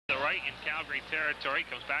right in Calgary territory.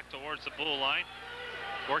 Comes back towards the blue line.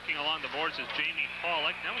 Working along the boards is Jamie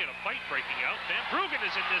Pollock. Now we got a fight breaking out. Van Bruggen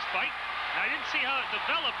is in this fight. Now, I didn't see how it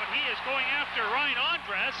developed, but he is going after Ryan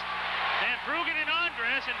Andres. Van Bruggen and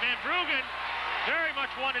Andres, and Van Bruggen very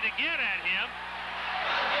much wanted to get at him.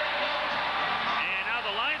 And now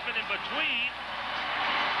the linesman in between.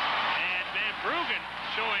 And Van Bruggen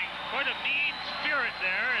showing quite a mean spirit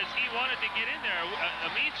there as he wanted to get in there,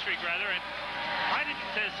 a mean streak rather. And I didn't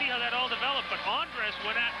see how that all developed, but Andres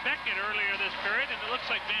went at Beckett earlier this period, and it looks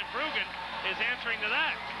like Van Bruggen is answering to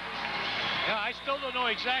that. Yeah, I still don't know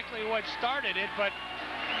exactly what started it, but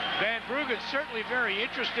Van Bruggen's certainly very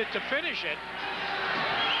interested to finish it.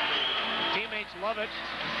 Teammates love it.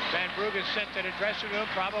 Van Bruggen sent to the dressing room,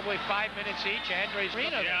 probably 5 minutes each. Andres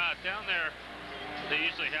Rena. Yeah, down there they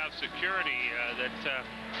usually have security that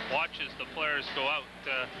watches the players go out.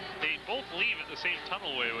 They both leave at the same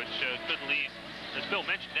tunnelway, which could lead, as Bill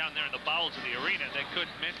mentioned, down there in the bowels of the arena, that could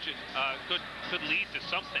lead to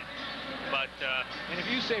something. But and if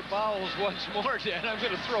you say bowels once more, Dan, I'm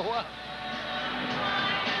going to throw up.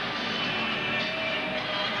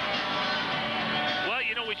 Well,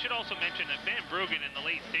 you know, we should also mention that Van Bruggen in the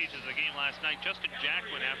late stages of the game last night, Justin Jack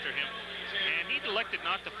went after him, and he elected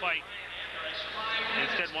not to fight.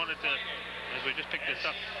 Instead wanted to, as we just picked this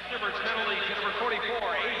up. Thunderbirds penalty to number 44,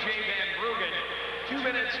 A.J. Van Bruggen. 2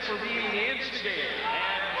 minutes for being the instigator.